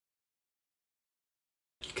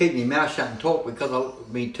keep my mouth shut and talk because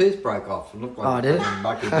my tooth broke off. It looked like a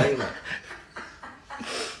Bucky Beaver.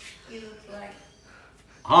 You look like...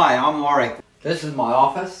 Hi, I'm Warwick. This is my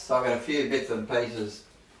office. I've got a few bits and pieces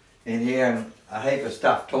in here and a heap of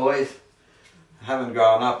stuffed toys. I haven't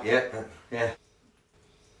grown up yet, but yeah.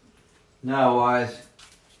 No worries.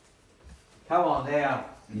 Come on down.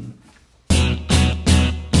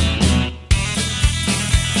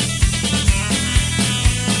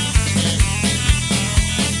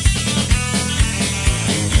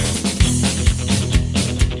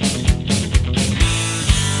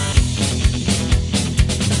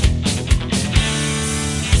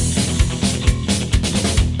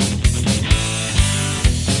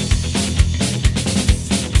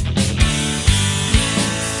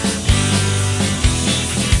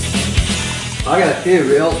 I got a few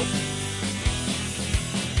reels.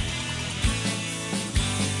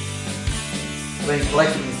 I've been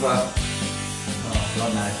collecting for,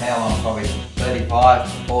 God knows how long, probably 35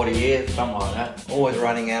 to 40 years, something like that. Always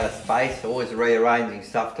running out of space, always rearranging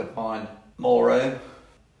stuff to find more room.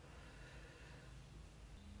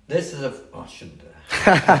 This is I shouldn't do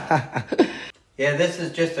that. Yeah, this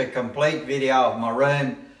is just a complete video of my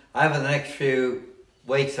room. Over the next few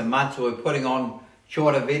weeks and months we're putting on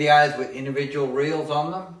shorter videos with individual reels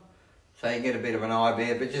on them, so you get a bit of an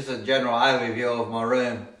idea, but just a general overview of my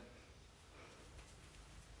room.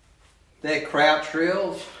 They're crouch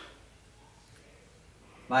reels,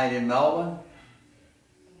 made in Melbourne.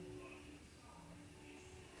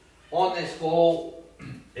 On this wall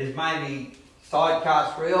is mainly side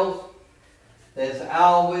cast reels. There's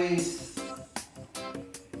Always,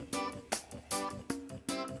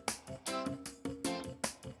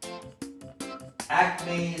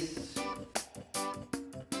 Acme's,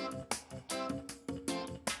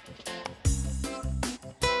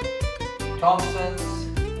 Thompson's,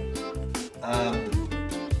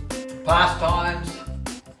 Pastimes,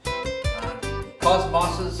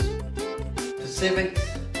 Cosmos's, Pacifics.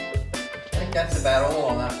 I think that's about all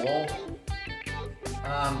on that wall.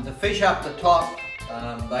 The fish up the top,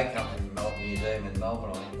 they come from the Melbourne Museum in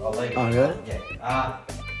Melbourne. I'll leave it. Oh, really? Yeah.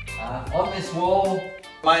 On this wall,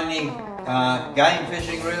 mainly game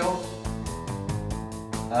fishing reels.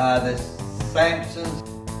 There's Samson's,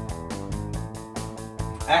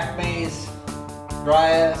 Acme's,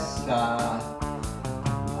 Dreyer's,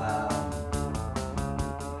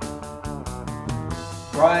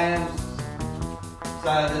 Graham's.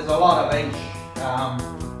 So there's a lot of each,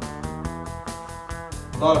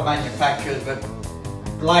 a lot of manufacturers, but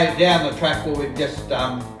later down the track we'll be just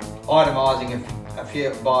itemising a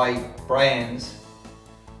few by brands.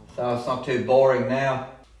 So it's not too boring now.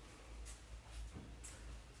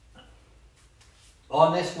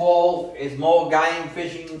 On this wall is more game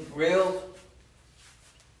fishing reels.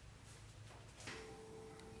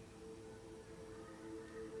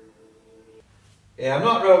 Yeah, I'm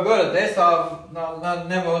not real good at this. I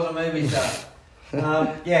never was a movie star.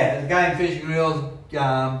 Yeah, there's game fishing reels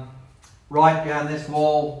right down this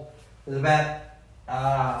wall. There's about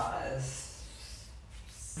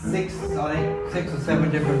six or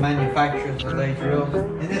seven different manufacturers of these reels.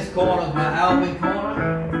 In this corner is my Albie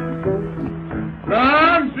corner.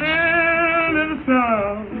 I'm still in the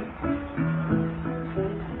sun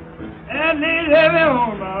and need heavy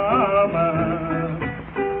on my mind.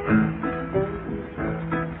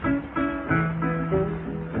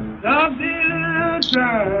 I'm still in the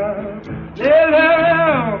sun, need heavy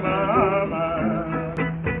on my mind.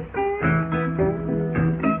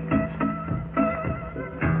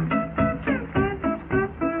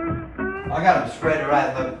 I got them spread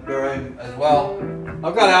around the room as well.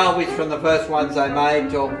 I've got Albies from the first ones they made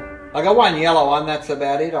till, I got one yellow one, that's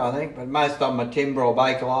about it I think, but most of them are timber or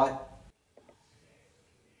bakelite.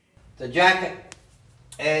 The jacket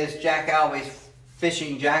is Jack Alby's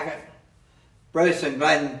fishing jacket. Bruce and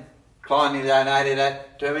Glenn kindly donated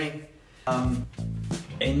that to me.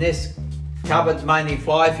 In this cupboard's mainly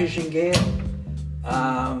fly fishing gear.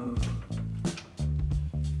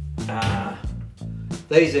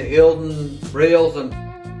 These are Ilden reels and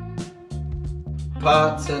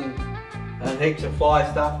parts and heaps of fly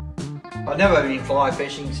stuff. I've never been fly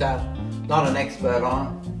fishing, so not an expert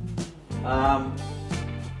on it.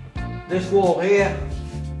 This wall here,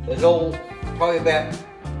 there's probably about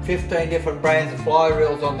 15 different brands of fly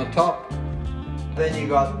reels on the top. Then you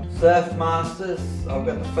got Surf Masters. I've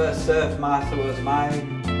got the first Surf Master was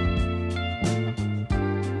made.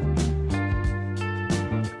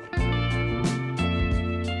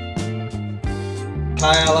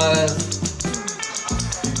 Tailors.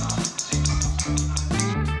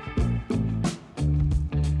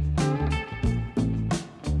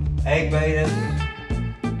 Egg beaters.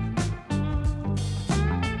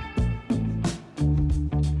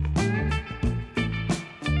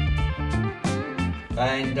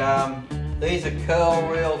 And these are curl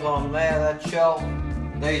reels on there, that shelf.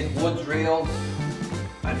 These woods reels.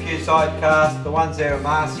 A few side casts. The ones there are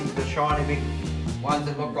Marcy, the shiny big ones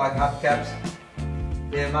that look like hubcaps.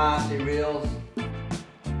 They're Marcy reels.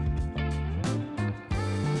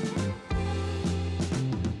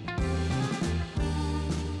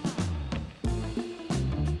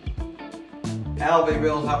 Alvey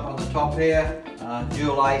reels up on the top here,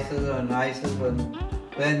 dual aces, and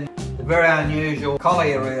then the very unusual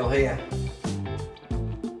collier reel here.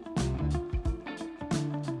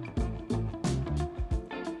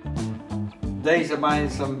 These are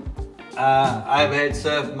made some overhead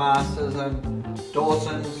surf masters and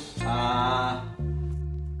Dawsons,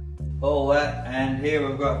 all that, and here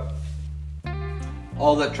we've got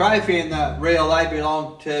all the trophy in the reel. They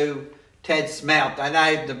belong to Ted Smelt. They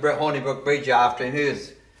named the Hornybrook Bridge after him. He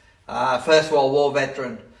was First World War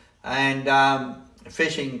veteran, and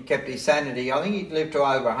fishing kept his sanity. I think he lived to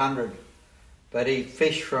over 100, but he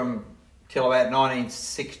fished from till about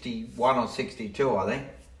 1961 or 62, I think.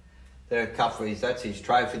 There are cuffleys. That's his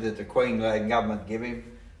trophy that the Queensland government give him,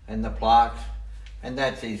 and the plaques, and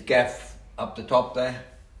that's his gaff up the top there.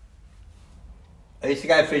 I used to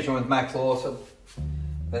go fishing with Max Lawson,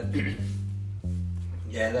 but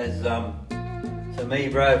yeah, there's some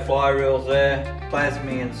Ebro fly reels there,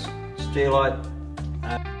 Plasmy and Steelite,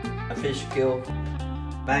 a fish gill,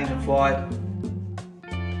 Magnet Flight,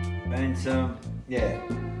 and some, yeah,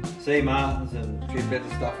 Sea Martins and a few bits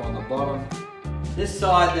of stuff on the bottom. This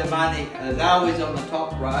side, the money is always on the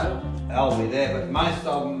top row, they'll be there, but most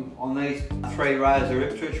of them on these 3 rows are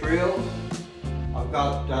Ipswich reels. I've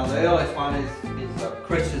got the earliest one is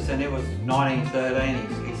Chris's, and it was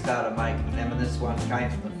 1913. He started making them, and this one came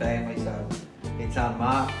from the family, so it's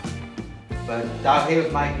unmarked. But he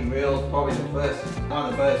was making reels, probably one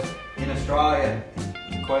of the first in Australia,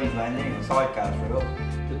 in Queensland, anyway, sidecast reels.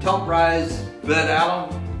 The top rows, Bert Allen.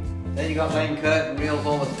 Then you got Len Curtin reels,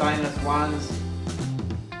 all the stainless ones.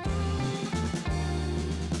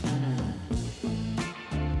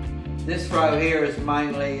 This row here is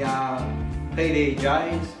mainly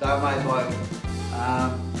PDJs. They're made by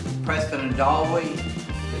Preston and Dolby.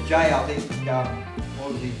 The J, I think,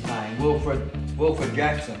 what was his name? Wilfred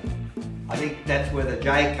Jackson. I think that's where the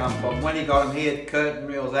J come from. When he got them here, curtain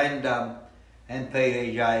reels and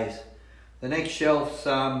PDJs. The next shelf's,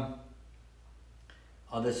 there's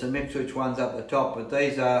some Ipswich ones up the top, but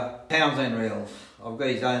these are Townsend reels. I've got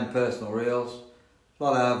his own personal reels. A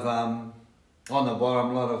lot of, on the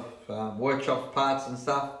bottom, a lot of workshop parts and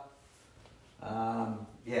stuff.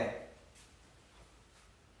 Yeah.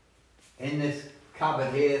 In this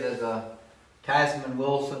cupboard here, there's a Tasman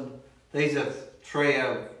Wilson. These are 3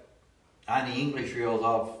 of only English reels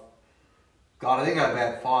I've got. I think I've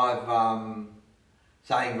about 5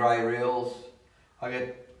 Zane Grey reels. I got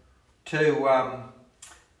 2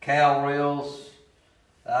 cow reels.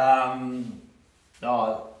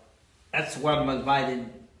 That's one was made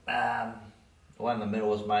in, the one in the middle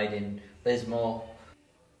was made in Lismore.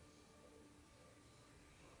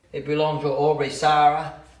 It belonged to Aubrey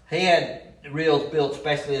Sarah. He had reels built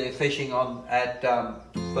specially fishing on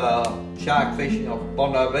for shark fishing on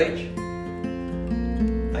Bondi Beach.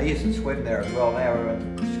 They used to swim there as well. Now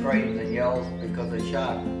everyone screams and yells because of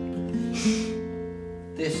shark.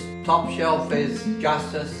 This top shelf is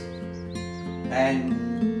Justice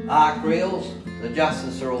and Arc reels. The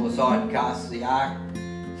Justice are all the side casts, the Arc.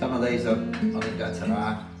 Some of these are, I think that's an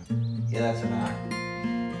Arc. Yeah, that's an Arc.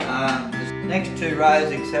 The next 2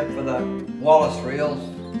 rows, except for the Wallace reels,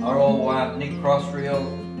 are all Nick Cross reels.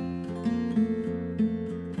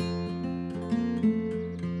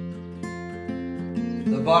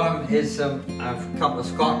 The bottom is a couple of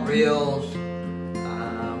Scott reels,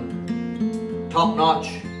 Top Notch,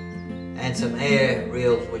 and some Air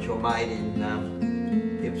reels which were made in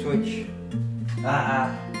Ipswich.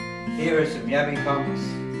 Here are some Yabby pumps.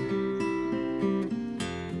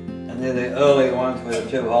 They're the early ones with the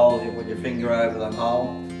 2 holes. You put your finger over the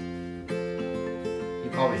hole.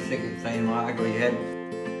 You're probably sick of seeing my ugly head.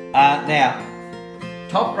 Now,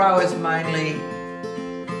 top row is mainly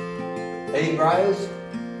Ebros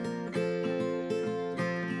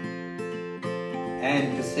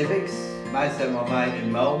and Pacifics. Most of them are made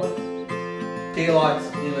in Melbourne. Steelites,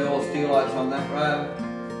 nearly all steelites on that row.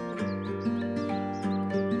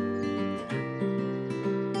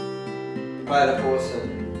 Platypus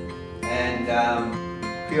and a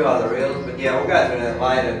few other reels, but yeah, we'll go through that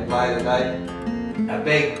later date. A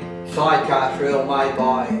big sidecast reel made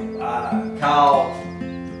by Carl,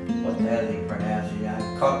 what the hell did he pronounce his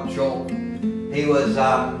name? Cotton Shaw. He was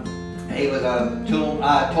a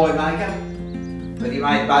toy maker, But he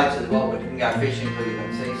made boats as well, but didn't go fishing because he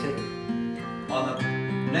got seasick. On the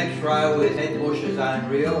next row is Ed Bush's own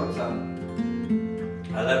reel. It's a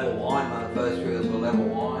level wine. One of the first reels were level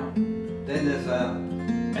wine. Then there's a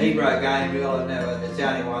Ebro game reel. It's the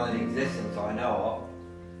only one in existence I know of.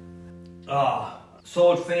 Oh,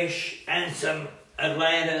 swordfish and some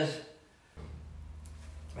Atlantas.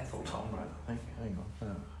 Ethel Tom, right? I think. Hang on.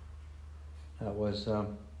 That was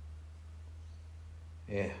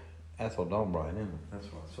yeah, Ethel Dombrine, isn't it? That's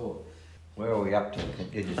what I saw. Where are we up to?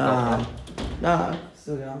 Did you stop? No,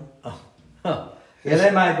 still going. Oh. Yeah,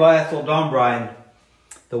 they're made by Ethel Dombrine,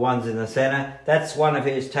 the ones in the centre. That's one of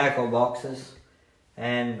his tackle boxes.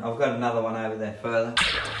 And I've got another one over there further.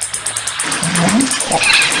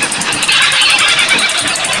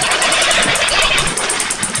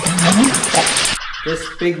 This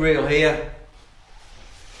big reel here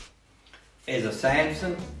is a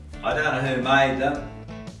Samson. I don't know who made them.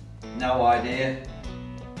 No idea.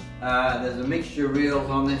 There's a mixture of reels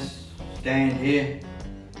on this stand here.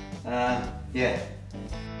 Yeah.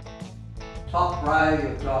 Top row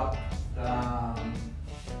you've got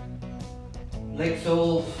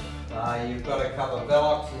Lixels, you've got a couple of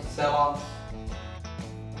Velox and Celox,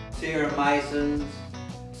 Sierra Masons,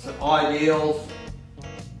 some Ideals,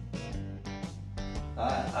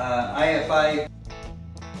 AFA,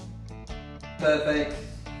 Perfects,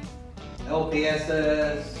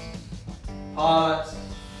 LPSs, Pilots,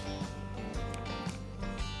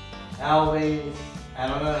 Albies,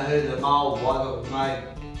 and I don't know who the mould was that was made,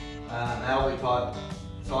 Albie type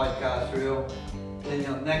sidecast reel. Then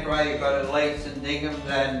your neck row you've got Elites and Dinghams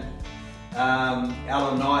and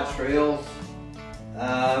Alan Knight's reels. A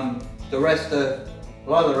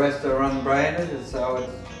lot of the rest are unbranded, so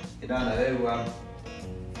it's, you don't know who,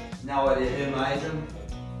 no idea who made them.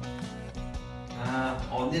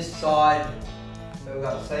 On this side, we've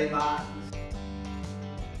got Sea Martins.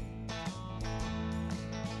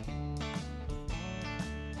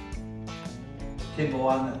 Timber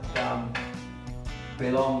one that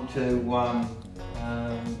belonged to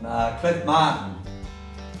Cliff Martin.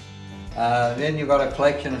 Then you've got a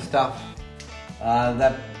collection of stuff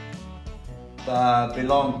that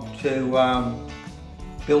belonged to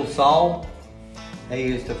Bill Soleil. He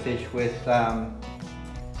used to fish with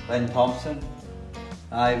Len Thompson.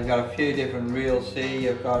 You've got a few different reels here.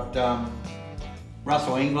 You've got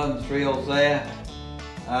Russell England's reels there.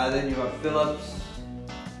 Then you've got Phillips,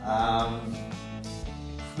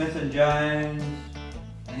 Smith and Jones,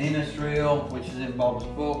 an Innes reel, which is in Bob's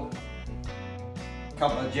book, a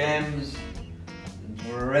couple of gems,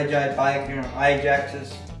 Reggie Baker,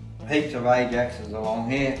 Ajaxes, heaps of Ajaxes along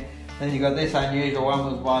here. Then you've got this unusual one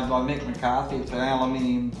was made by Mick McCarthy. It's an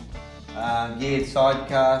aluminium geared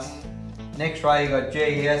sidecast. Next row you've got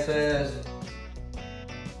GESs,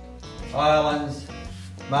 Islands,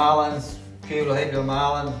 Marlins, cute little heap of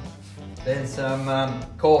Marlins, then some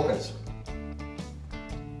Corkers.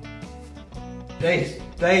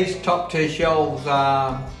 These top two shelves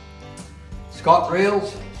are Scott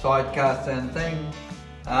reels, sidecast and thing.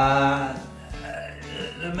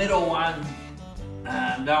 The middle one,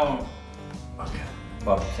 no, okay,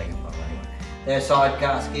 bottom second one anyway. They're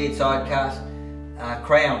sidecast, geared sidecast,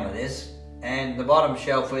 crown it is. And the bottom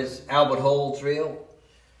shelf is Albert Hall's reel,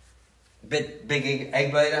 big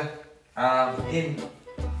egg beater.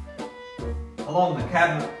 Along the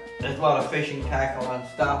cabinet, there's a lot of fishing tackle and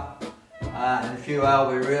stuff. And a few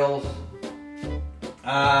Albie reels.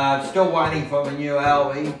 Still waiting for my new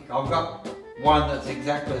Albie. I've got one that's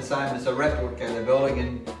exactly the same as the replica they're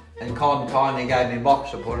building, and Con kindly gave me a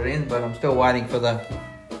box to put it in, but I'm still waiting for the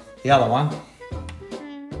other one.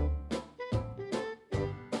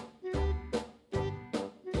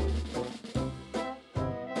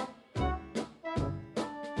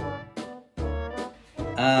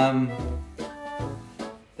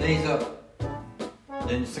 These are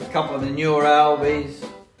just a couple of the newer Albies.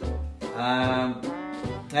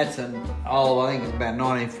 That's an old, I think it's about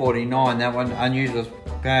 1949, that one, unusual.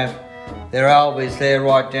 There are Albies there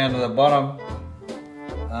right down to the bottom.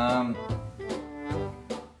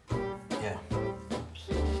 Yeah.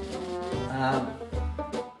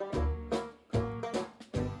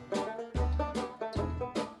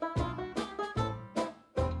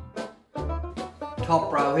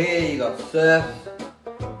 Top row here, you got Surf.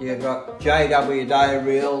 You've got JW Day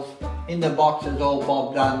reels. In the box is all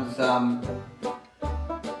Bob Dunn's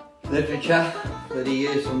literature that he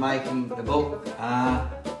used for making the book.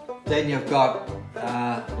 Then you've got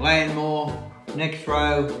Landmore. Next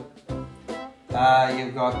row,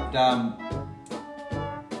 you've got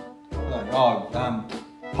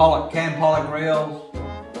Pollock, Cam Pollock reels,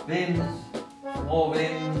 Vims, more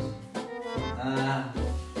Vims.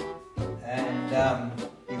 And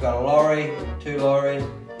you've got a lorry, 2 lorries.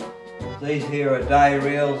 These here are day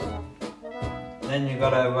reels. Then you've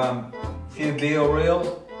got a few Bjork reels.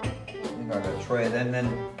 I think I've got 3 of them.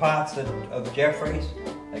 Then parts of Jeffrey's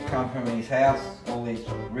that come from his house, all these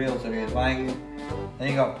reels that he was making. Then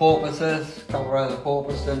you've got porpoises, a couple of rows of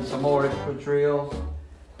porpoises, and some more Ipswich reels.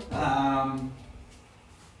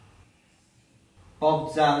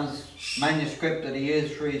 Bob's manuscript that he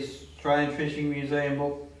used for his Australian Fishing Museum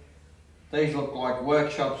book. These look like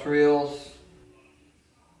workshops reels.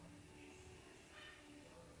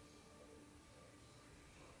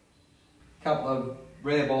 A couple of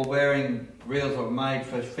rare ball bearing reels I've made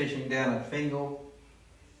for fishing down at Fingal.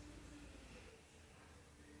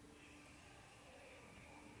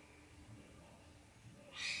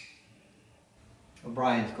 My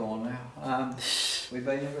brain's gone now. We've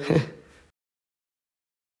been everywhere.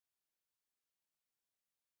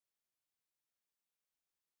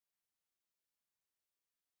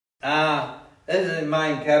 This is the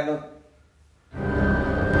main cabinet.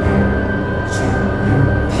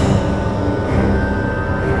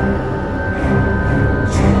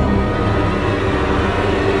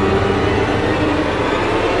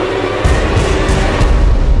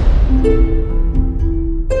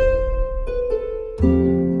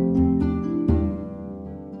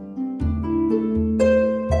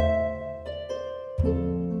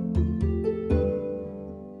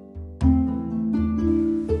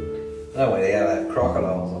 I don't know whether they have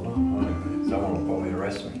crocodiles or not. I don't know. Someone will probably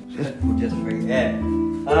arrest me. Just forget. A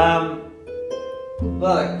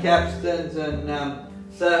lot of capstans and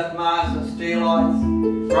surf masks and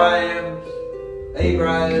steelites, Grahams,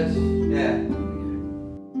 Ebros, yeah.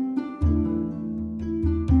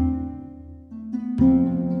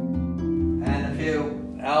 And a few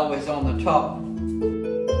Elvis on the top.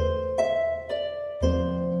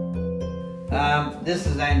 This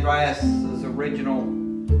is Andreas's original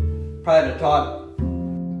prototype.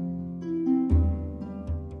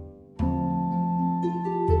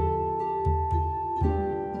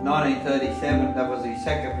 (1937), that was his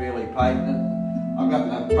second reel he patented. I've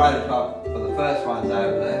got the prototype for the first ones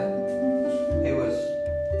over there. He was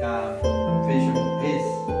fishing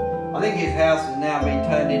I think his house has now been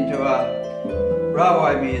turned into a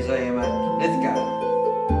railway museum at Lithgow.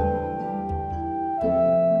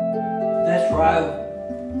 This row,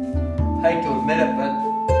 hate to admit it, but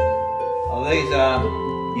these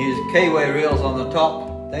use Kiwi reels on the top.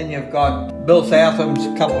 Then you've got Bill Southam's,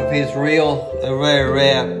 a couple of his reel, a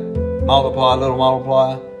rare multiplier, little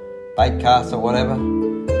multiplier, bait cast or whatever.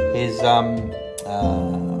 His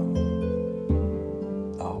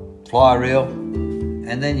fly reel.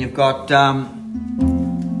 And then you've got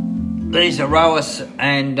these are Roas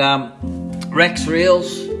and Rex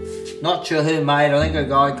reels. Not sure who made, I think a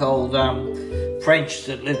guy called French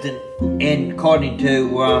that lived in according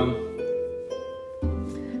to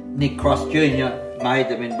Nick Cross Jr. made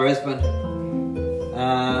them in Brisbane.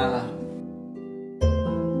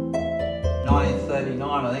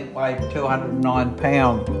 1939, I think, weighed 209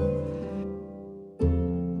 pounds.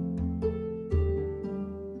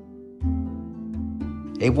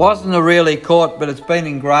 It wasn't a reel he caught, but it's been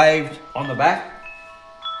engraved on the back.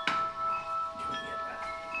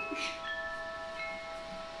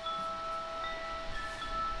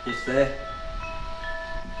 Just there.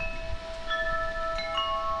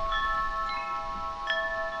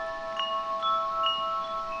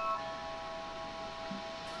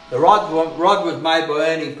 The rod was made by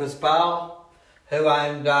Ernie Pascal, who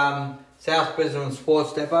owned South Brisbane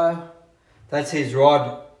Sports Depot. That's his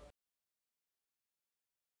rod.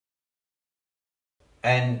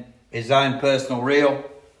 And his own personal reel.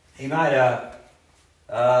 He made a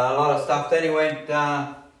lot of stuff. Then he went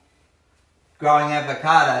growing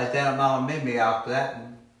avocados down at Mullumbimby after that,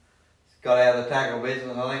 and got out of the tackle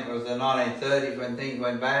business. I think it was the 1930s when things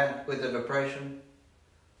went bad with the Depression.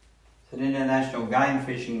 It's an international game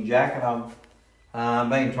fishing jacket. I've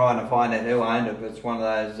been trying to find out who owned it, but it's one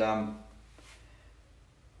of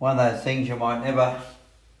those things you might never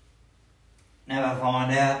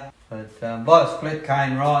find out. But a lot of split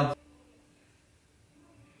cane rods.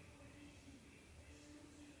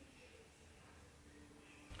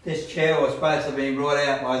 This chair was supposed to be brought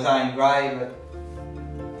out by Zane Gray, but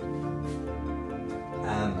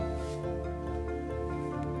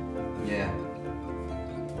yeah.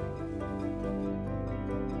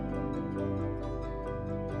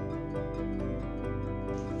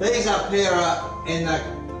 These up here are in the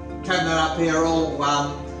cabinet up here are all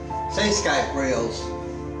seascape reels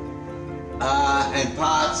and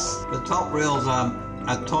parts. The top reel's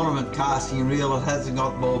a tournament casting reel. It hasn't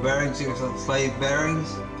got ball bearings, it's got sleeve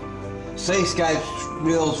bearings. seascape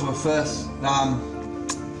reels were first,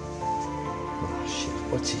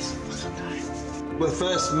 what's his fucking name? Were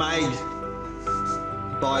first made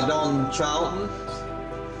by Don Charlton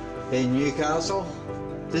in Newcastle.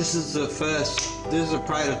 This is a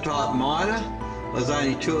prototype miner. There's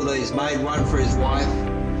only 2 of these made, one for his wife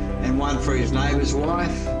and one for his neighbour's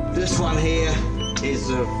wife. This one here is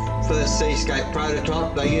the first seascape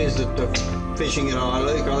prototype. They used it to fishing at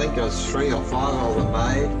Iluke. I think there was 3 or 5 of them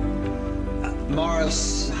made.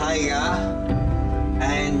 Morris Hagar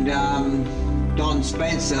and Don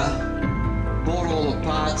Spencer bought all the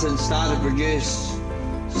parts and started to produce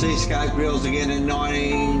seascape reels again in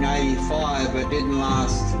 1985, but didn't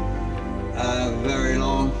last very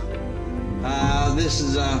long. This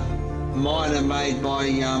is a miner made by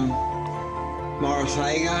Morris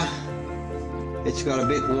Hagar. It's got a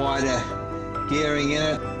bit wider gearing in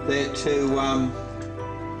it. They're 2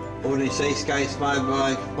 ordinary seascapes made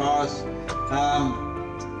by Morris.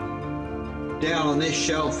 Down on this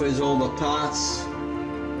shelf is all the parts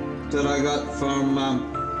that I got from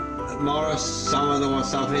Morris. Some of them were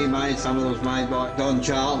stuff he made, some of them was made by Don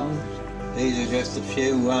Charlton. These are just a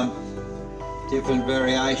few different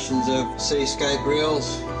variations of seascape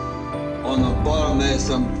reels. On the bottom there's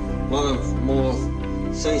a lot of more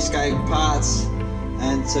seascape parts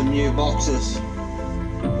and some new boxes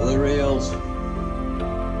for the reels.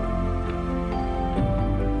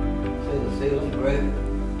 See the ceiling groove.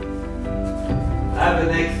 Over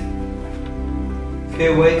the next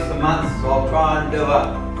few weeks and months I'll try and do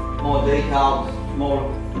a more detailed,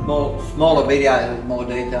 smaller videos with more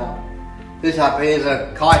detail. This up here is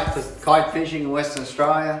a kite fishing in Western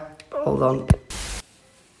Australia. Hold on.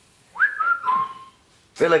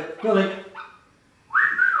 Billy. Billy.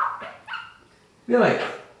 Billy.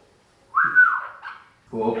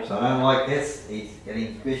 Whoops, I don't like this. He's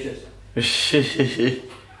getting vicious.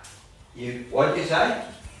 What'd you say?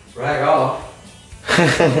 Rag off.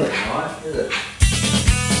 Nice, is it?